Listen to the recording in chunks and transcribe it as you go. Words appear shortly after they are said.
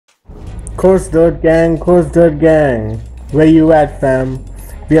Course Dirt Gang, where you at, fam?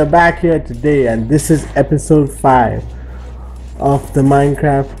 We are back here today, and this is episode 5 of the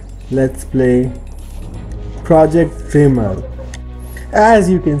Minecraft Let's Play Project Drehmal.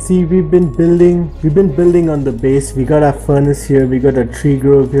 As you can see, we've been building on the base. We got our furnace here, we got a tree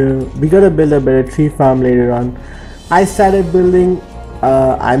grove here. We gotta build a better tree farm later on. I started building,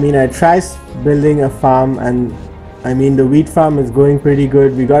 I tried building a farm, and the wheat farm is going pretty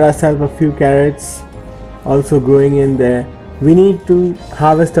good. We got ourselves a few carrots also growing in there. We need to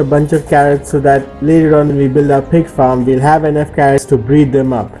harvest a bunch of carrots so that later on when we build our pig farm, we'll have enough carrots to breed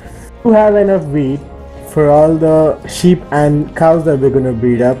them up. To have enough wheat for all the sheep and cows that we're going to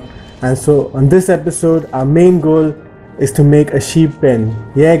breed up. And so on this episode, our main goal is to make a sheep pen.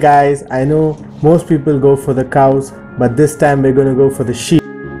 Yeah guys, I know most people go for the cows, but this time we're going to go for the sheep.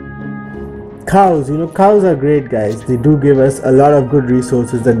 Cows, cows are great, guys. They do give us a lot of good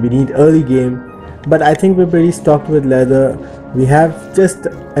resources that we need early game, but I think we're pretty stocked with leather. We have just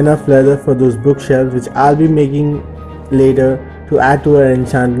enough leather for those bookshelves, which I'll be making later to add to our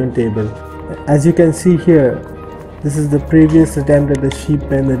enchantment table. As you can see here, this is the previous attempt at the sheep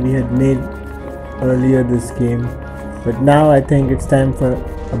pen that we had made earlier this game, but now I think it's time for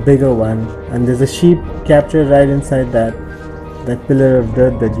a bigger one, and there's a sheep captured right inside that pillar of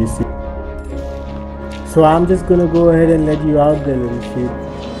dirt that you see. So I'm just gonna go ahead and let you out there, little sheep.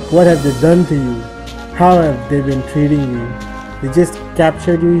 What have they done to you? How have they been treating you? They just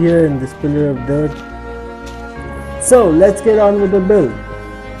captured you here in this pillar of dirt. So let's get on with the build.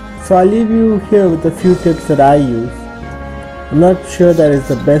 So I'll leave you here with a few tips that I use. I'm not sure that it's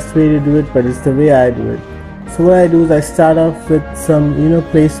the best way to do it, but it's the way I do it. So what I do is I start off with some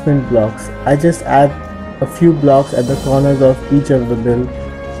placement blocks. I just add a few blocks at the corners of each of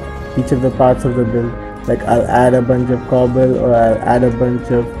the parts of the build. Like I'll add a bunch of cobble, or I'll add a bunch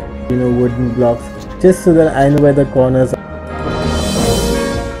of wooden blocks, just so that I know where the corners are.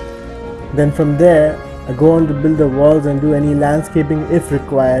 Then from there I go on to build the walls and do any landscaping if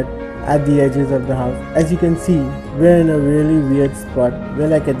required at the edges of the house. As you can see, we're in a really weird spot. We're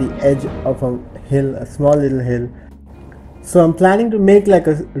like at the edge of a hill, a small little hill. So I'm planning to make like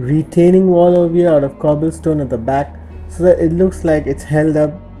a retaining wall over here out of cobblestone at the back, so that it looks like it's held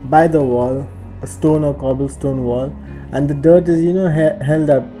up by the wall, a stone or cobblestone wall, and the dirt is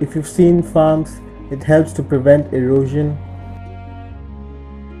held up. If you've seen farms, it helps to prevent erosion.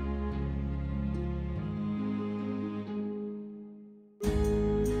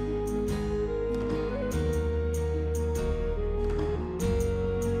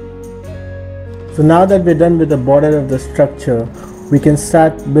 So now that we're done with the border of the structure, we can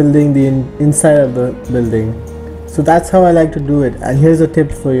start building the inside of the building. So that's how I like to do it, and here's a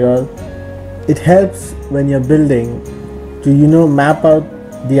tip for y'all. It helps when you're building to map out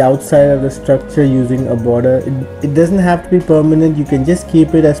the outside of the structure using a border. It doesn't have to be permanent. You can just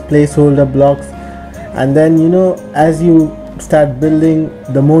keep it as placeholder blocks, and then as you start building,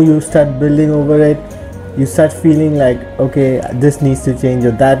 the more you start building over it, you start feeling like, okay, this needs to change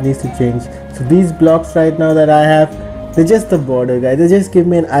or that needs to change. So these blocks right now that I have, they're just the border, guys. They just give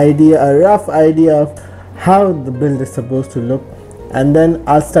me an idea, a rough idea of how the build is supposed to look, and then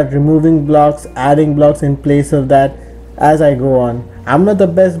I'll start removing blocks, adding blocks in place of that as I go on. I'm not the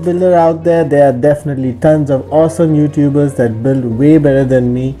best builder out there. There are definitely tons of awesome YouTubers that build way better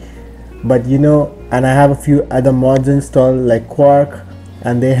than me, but and I have a few other mods installed like Quark,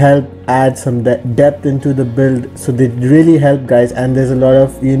 and they help add some depth into the build. So they really help, guys. And there's a lot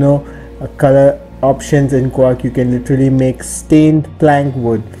of color options in Quark. You can literally make stained plank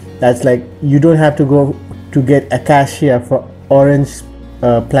wood. That's like, you don't have to go to get acacia for orange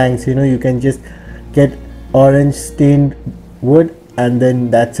planks. You can just get orange stained wood, and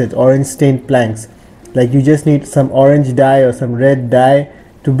then that's it, orange stained planks. Like, you just need some orange dye or some red dye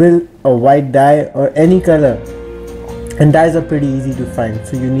to build a white dye or any color, and dyes are pretty easy to find.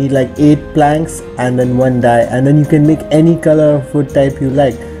 So you need like 8 planks and then 1 dye, and then you can make any color of wood type you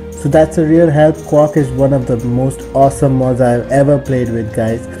like. So that's a real help. Quark is one of the most awesome mods I've ever played with,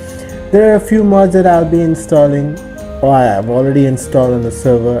 guys. There are a few mods that I'll be installing, or I have already installed on the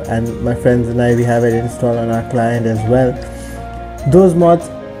server, and my friends and I, we have it installed on our client as well. Those mods,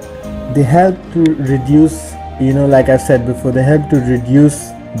 they help to reduce, like I've said before, they help to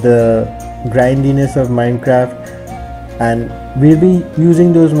reduce the grindiness of Minecraft, and we'll be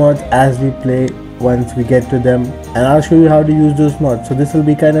using those mods as we play once we get to them, and I'll show you how to use those mods. So this will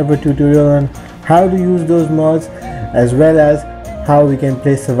be kind of a tutorial on how to use those mods, as well as how we can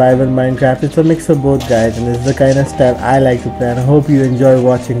play survival Minecraft. It's a mix of both, guys, and this is the kind of style I like to play, and I hope you enjoy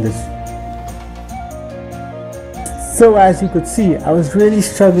watching this. So as you could see, I was really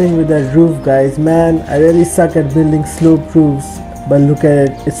struggling with that roof, guys. Man, I really suck at building slope roofs, but look at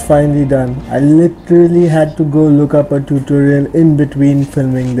it, it's finally done. I literally had to go look up a tutorial in between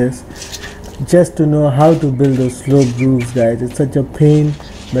filming this just to know how to build those slope roofs, guys. It's such a pain,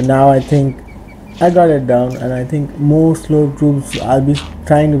 but now I think I got it down, and I think more slope roofs I'll be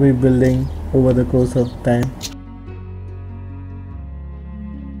trying to be building over the course of time.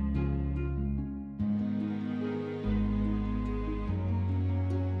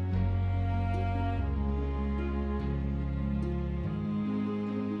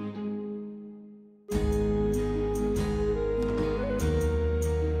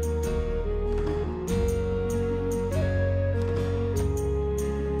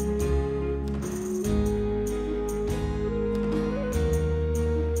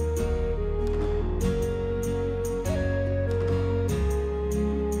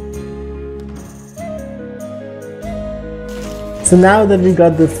 So now that we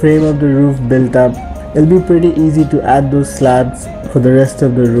got the frame of the roof built up, it'll be pretty easy to add those slabs for the rest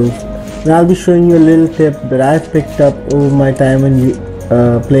of the roof. Now I'll be showing you a little tip that I've picked up over my time when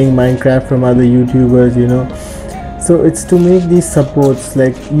playing Minecraft from other YouTubers, you know. So it's to make these supports.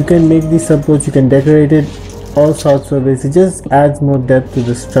 Like, you can make these supports, you can decorate it all sorts of ways. It just adds more depth to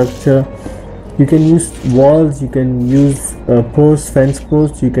the structure. You can use walls, you can use posts, fence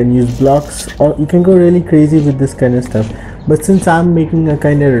posts, you can use blocks, or you can go really crazy with this kind of stuff. But since I'm making a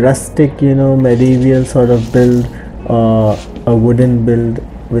kind of rustic, you know, medieval sort of build, a wooden build,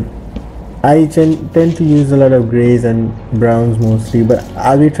 with I tend to use a lot of grays and browns mostly, but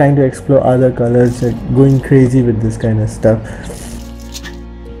I'll be trying to explore other colors, like going crazy with this kind of stuff.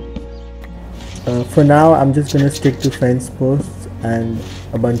 For now, I'm just gonna stick to fence posts and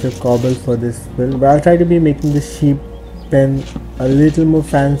a bunch of cobble for this build, but I'll try to be making the sheep pen a little more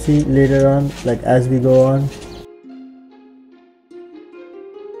fancy later on, like as we go on.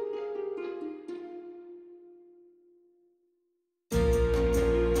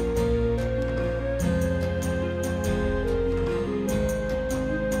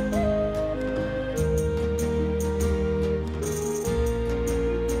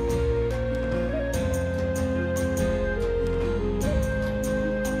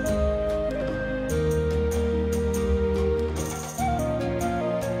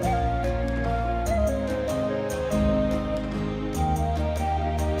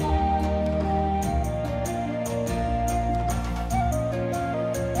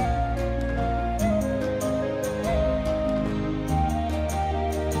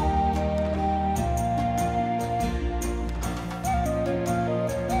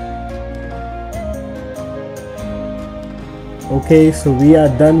 Okay, so we are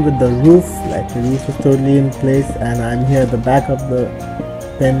done with the roof. Like, the roof is totally in place, and I'm here at the back of the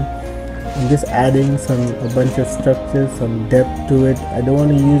pen. I'm just adding a bunch of structures, some depth to it. I don't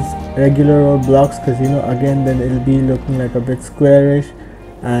want to use regular old blocks because, you know, again, then it'll be looking like a bit squarish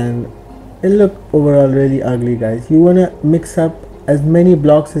and it'll look overall really ugly, guys. You want to mix up as many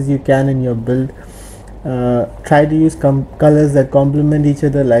blocks as you can in your build. Try to use colors that complement each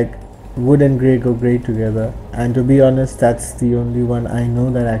other, like wood and grey go great together, and to be honest, that's the only one I know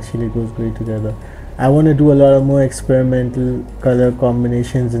that actually goes great together. I want to do a lot of more experimental color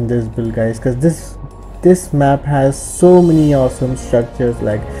combinations in this build, guys, because this map has so many awesome structures,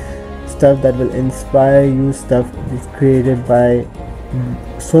 like stuff that will inspire you, stuff that's created by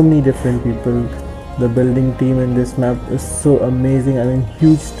so many different people. The building team in this map is so amazing. I mean,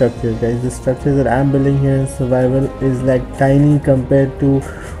 huge structures, guys. The structures that I'm building here in survival is like tiny compared to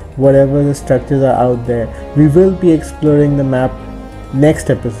whatever the structures are out there. We will be exploring the map next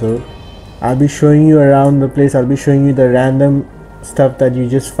episode. I'll be showing you around the place. I'll be showing you the random stuff that you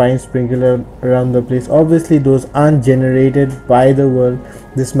just find sprinkled around the place. Obviously those aren't generated by the world.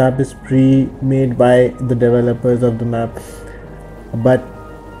 This map is pre-made by the developers of the map, but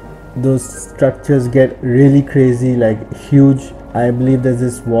those structures get really crazy, like huge. I believe there's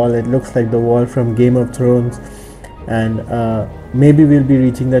this wall, it looks like the wall from Game of Thrones, and maybe we'll be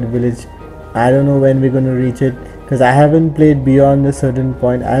reaching that village. I don't know when we're going to reach it because I haven't played beyond a certain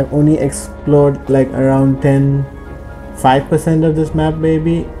point. I've only explored like around 5% of this map.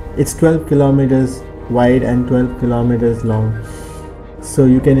 Maybe it's 12 kilometers wide and 12 kilometers long, so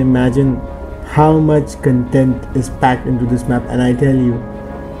you can imagine how much content is packed into this map. And I tell you,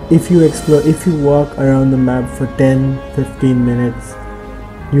 if you explore, if you walk around the map for 10-15 minutes,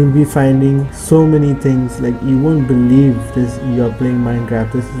 you'll be finding so many things. Like, you won't believe this. You're playing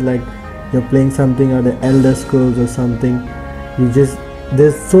Minecraft. This is like you're playing something or the Elder Scrolls or something.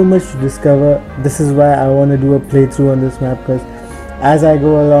 There's so much to discover. This is why I want to do a playthrough on this map, because as I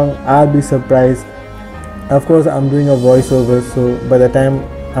go along, I'll be surprised Of course, I'm doing a voiceover, so by the time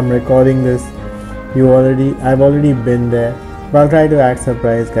I'm recording this, I've already been there. But I'll try to act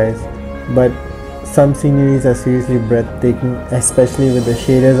surprised, guys. But some sceneries are seriously breathtaking, especially with the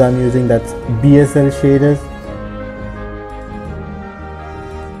shaders I'm using. That's BSL shaders.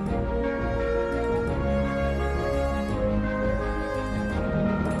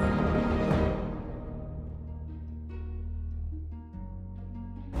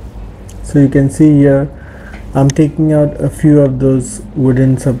 So you can see here I'm taking out a few of those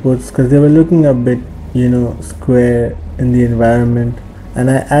wooden supports because they were looking a bit, square in the environment, and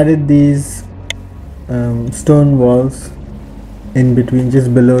I added these stone walls in between,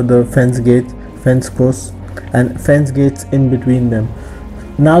 just below the fence posts, and fence gates in between them.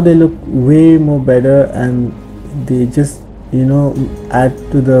 Now they look way more better, and they just add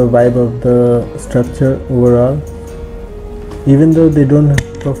to the vibe of the structure overall. Even though they don't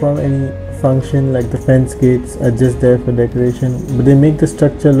perform any function, like the fence gates are just there for decoration, but they make the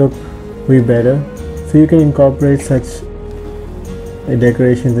structure look way better. So you can incorporate such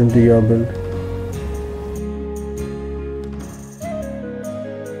decorations into your build.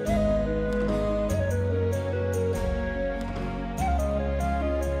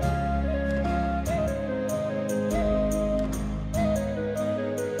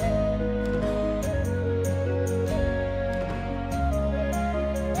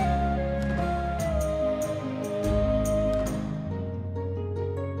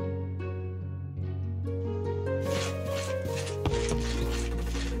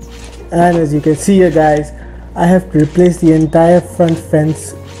 And as you can see here, guys, I have replaced the entire front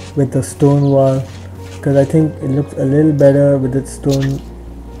fence with a stone wall because I think it looks a little better with its stone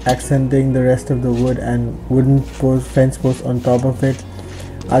accenting the rest of the wood and wooden fence post on top of it.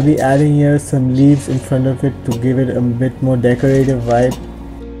 I'll be adding here some leaves in front of it to give it a bit more decorative vibe.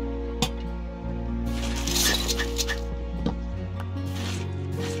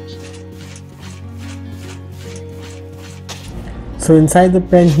 So inside the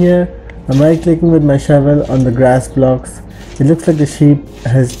pen here, I'm right clicking with my shovel on the grass blocks. It looks like the sheep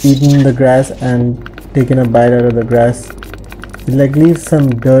has eaten the grass and taken a bite out of the grass. It leaves some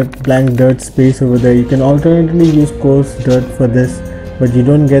blank dirt space over there. You can alternatively use coarse dirt for this, but you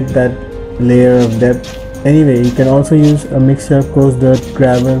don't get that layer of depth. Anyway, you can also use a mixture of coarse dirt,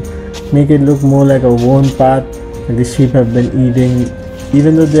 gravel, make it look more like a worn path that the sheep have been eating,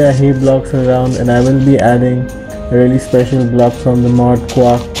 even though there are hay blocks around. And I will be adding a really special block from the mod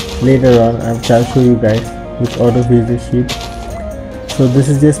Quark later on, which I'll show you guys, which auto-feeds the sheep. So this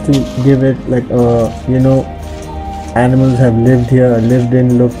is just to give it like a, animals have lived here, a lived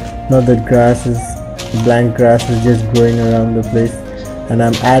in look, not that blank grass is just growing around the place. And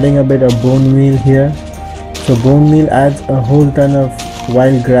I'm adding a bit of bone meal here. So bone meal adds a whole ton of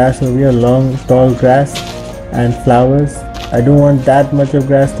wild grass over here, long tall grass and flowers. I don't want that much of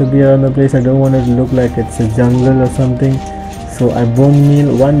grass to be around the place. I don't want it to look like it's a jungle or something. So one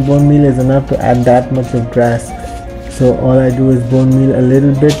bone meal is enough to add that much of grass. So all I do is bone meal a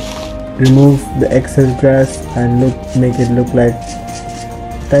little bit, remove the excess grass, and make it look like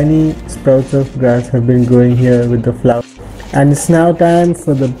tiny sprouts of grass have been growing here with the flower. And it's now time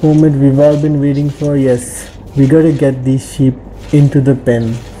for the moment we've all been waiting for. Yes, we gotta get these sheep into the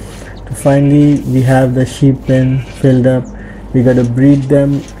pen. Finally, we have the sheep pen filled up. We gotta breed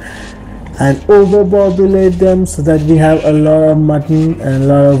them and overpopulate them so that we have a lot of mutton and a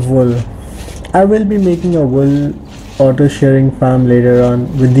lot of wool. I will be making a wool auto shearing farm later on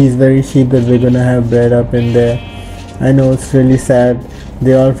with these very sheep that we're gonna have bred up in there. I know it's really sad.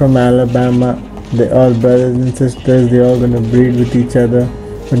 They're all from Alabama. They're all brothers and sisters. They're all gonna breed with each other.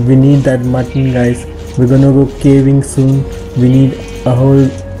 But we need that mutton, guys. We're gonna go caving soon. We need a whole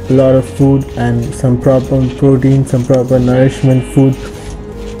lot of food and some proper protein, some proper nourishment food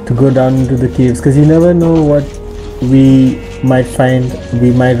to go down into the caves, because you never know what we might find.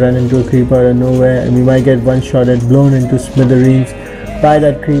 We might run into a creeper out of nowhere and we might get one shot at blown into smithereens by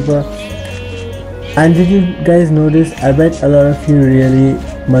that creeper. And did you guys notice, I bet a lot of you really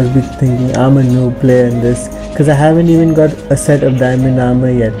must be thinking I'm a new player in this because I haven't even got a set of diamond armor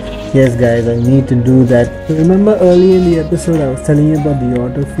yet. Yes guys, I need to do that. Remember earlier in the episode I was telling you about the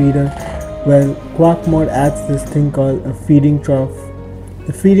auto feeder? Well, Quark mod adds this thing called a feeding trough.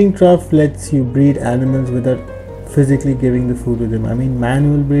 The feeding trough lets you breed animals without physically giving the food to them. I mean,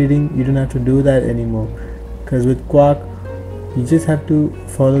 manual breeding, you don't have to do that anymore, because with Quark you just have to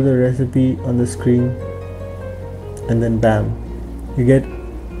follow the recipe on the screen and then bam, you get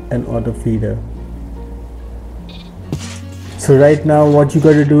an auto feeder. So right now what you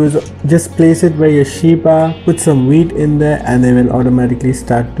got to do is just place it where your sheep are, put some wheat in there and they will automatically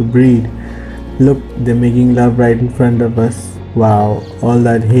start to breed. Look, they're making love right in front of us. Wow, all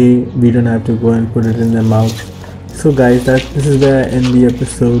that hay, we don't have to go and put it in their mouth. So guys, this is where I end the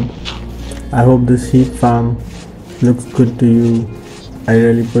episode. I hope this sheep farm looks good to you. I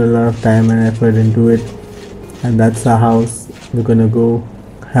really put a lot of time and effort into it. And that's the house we're gonna go.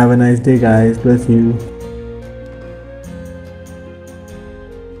 Have a nice day guys. Bless you.